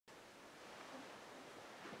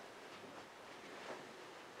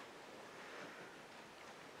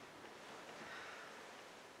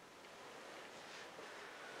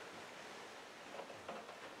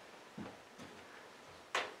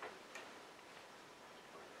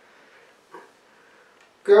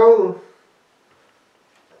Go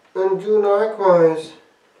and do likewise.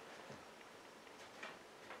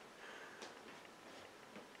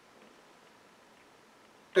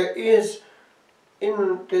 There is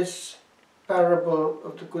in this parable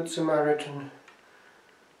of the Good Samaritan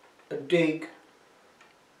a dig.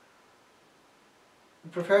 The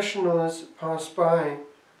professionals pass by,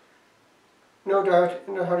 no doubt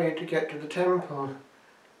in a hurry to get to the temple,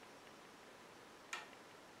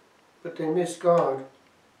 but they miss God.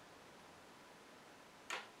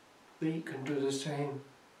 We can do the same.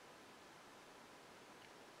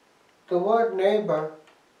 The word neighbour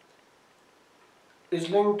is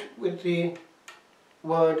linked with the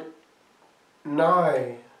word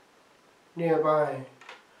nahe, nearby.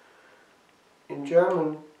 In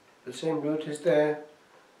German, the same root is there,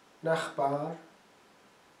 Nachbar,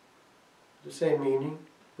 the same meaning,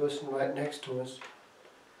 person right next to us.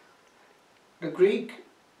 The Greek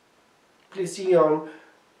plesion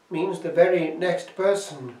means the very next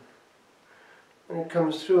person, and it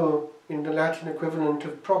comes through in the Latin equivalent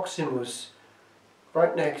of proximus,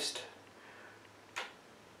 right next.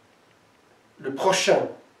 Le prochain,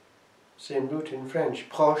 same root in French,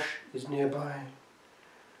 proche is nearby.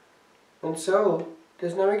 And so,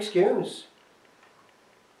 there's no excuse.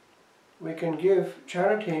 We can give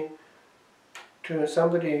charity to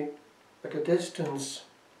somebody at a distance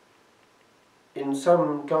in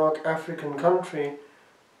some dark African country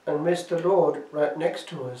and miss the Lord right next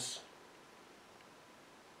to us.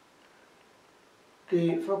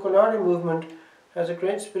 The Focolare movement has a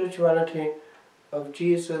great spirituality of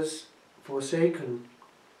Jesus forsaken,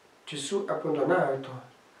 Gesù abbandonato.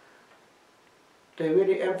 They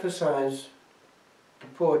really emphasize the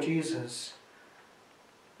poor Jesus,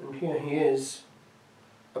 and here he is,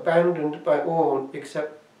 abandoned by all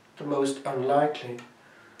except the most unlikely.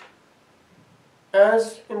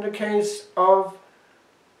 As in the case of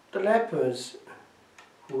the lepers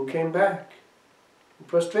who came back and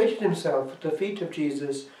prostrated himself at the feet of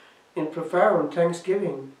Jesus in profound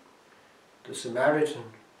thanksgiving, the Samaritan.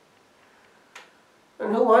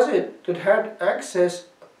 And who was it that had access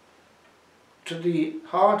to the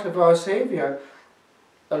heart of our Saviour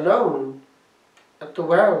alone at the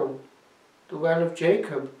well of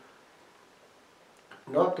Jacob?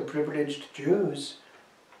 Not the privileged Jews,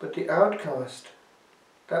 but the outcast,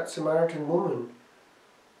 that Samaritan woman,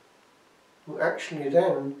 who actually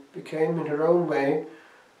then became in her own way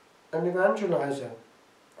an evangelizer.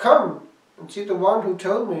 Come and see the one who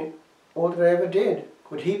told me all that I ever did.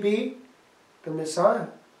 Could he be the Messiah?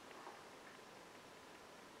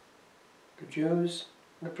 The Jews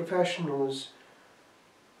and the professionals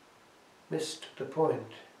missed the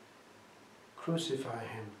point. Crucify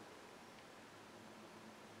him.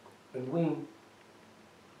 And we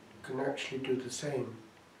can actually do the same.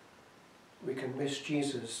 We can miss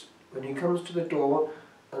Jesus when he comes to the door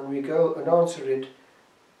and we go and answer it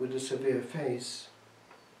with a severe face.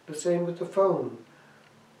 The same with the phone.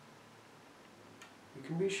 You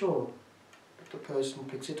can be sure that the person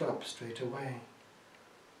picks it up straight away.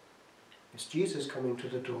 It's Jesus coming to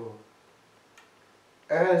the door.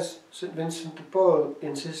 As St Vincent de Paul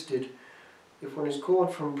insisted, if one is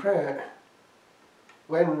called from prayer,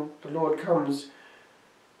 when the Lord comes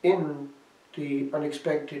in the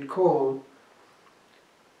unexpected call,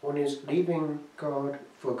 one is leaving God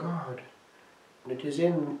for God. And it is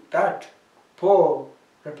in that poor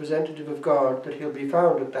representative of God that he'll be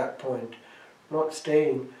found at that point, not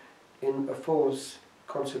staying in a false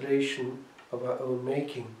consolation of our own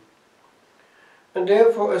making. And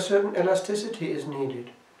therefore a certain elasticity is needed.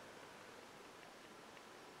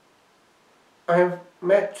 I have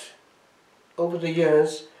met over the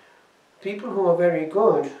years people who are very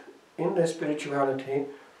good in their spirituality,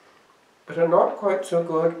 but are not quite so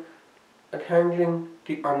good at handling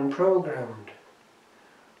the unprogrammed.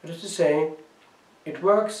 That is to say, it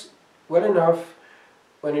works well enough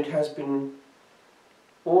when it has been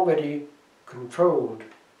already controlled,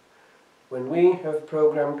 when we have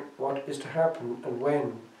programmed what is to happen and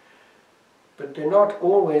when. But they're not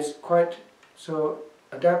always quite so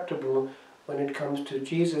adaptable when it comes to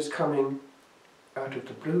Jesus coming out of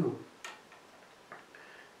the blue.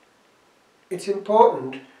 It's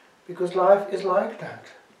important because life is like that.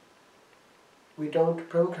 We don't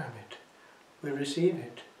program it, we receive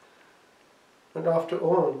it. And after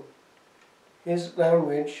all, his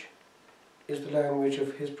language is the language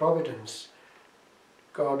of his providence.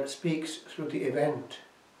 God speaks through the event.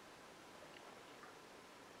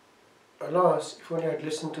 Alas, if only I'd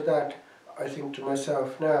listened to that, I think to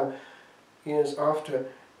myself now, years after,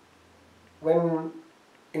 when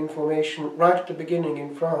information, right at the beginning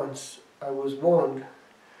in France, I was warned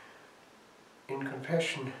in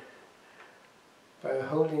confession by a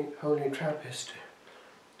holy Trappist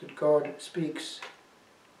that God speaks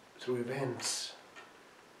through events.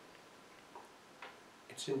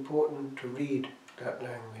 It's important to read that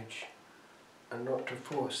language and not to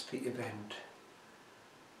force the event.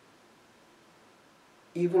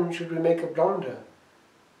 Even should we make a blunder,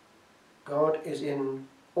 God is in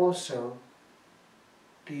also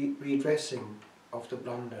the redressing of the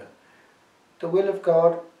blunder. The will of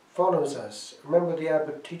God follows us. Remember the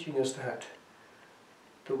abbot teaching us that.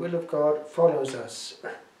 The will of God follows us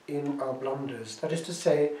in our blunders. That is to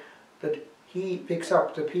say, that He picks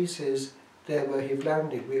up the pieces there where He've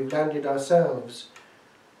landed. We've landed ourselves.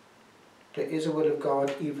 There is a will of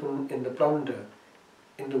God even in the blunder,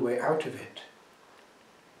 in the way out of it.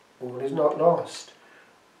 All is not lost.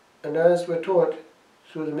 And as we're taught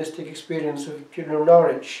through the mystic experience of children of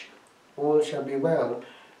Norwich, all shall be well.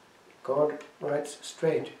 God writes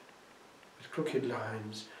straight with crooked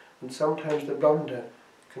lines, and sometimes the blunder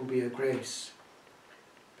can be a grace,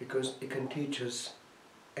 because it can teach us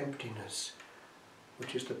emptiness,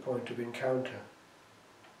 which is the point of encounter.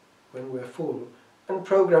 When we're full and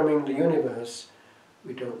programming the universe,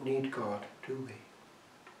 we don't need God, do we?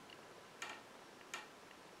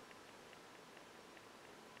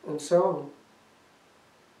 And so,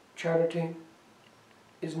 charity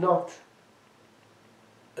is not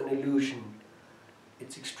an illusion.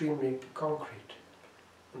 It's extremely concrete.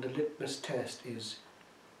 And the litmus test is,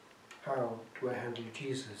 how do I handle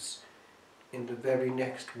Jesus in the very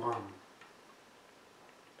next one?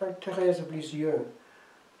 Like Thérèse of Lisieux,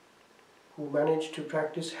 who managed to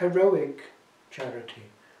practice heroic charity,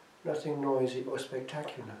 nothing noisy or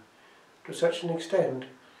spectacular, to such an extent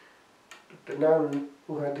that the nun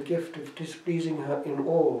who had the gift of displeasing her in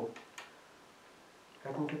all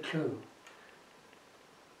hadn't a clue.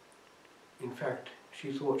 In fact,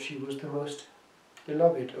 she thought she was the most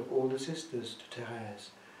beloved of all the sisters to Thérèse.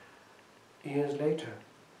 Years later,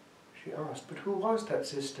 she asked, but who was that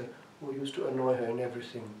sister who used to annoy her in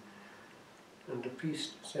everything? And the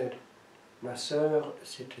priest said, Ma sœur,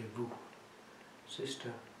 c'était vous.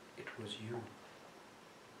 Sister, it was you.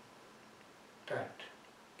 That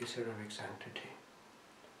is heroic sanctity.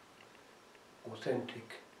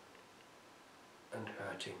 Authentic and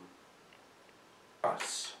hurting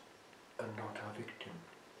us and not our victim.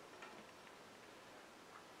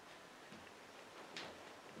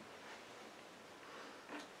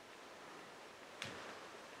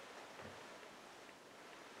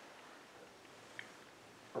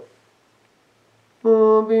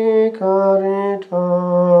 Ubi caritas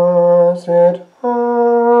et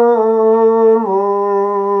amor,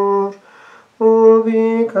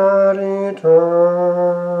 ubi caritas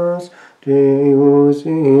Deus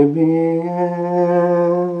ibi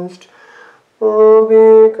est,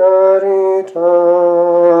 ubi caritas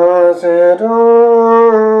et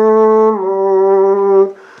amor,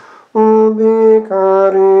 ubi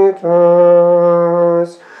caritas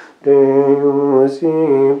Deus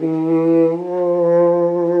ibi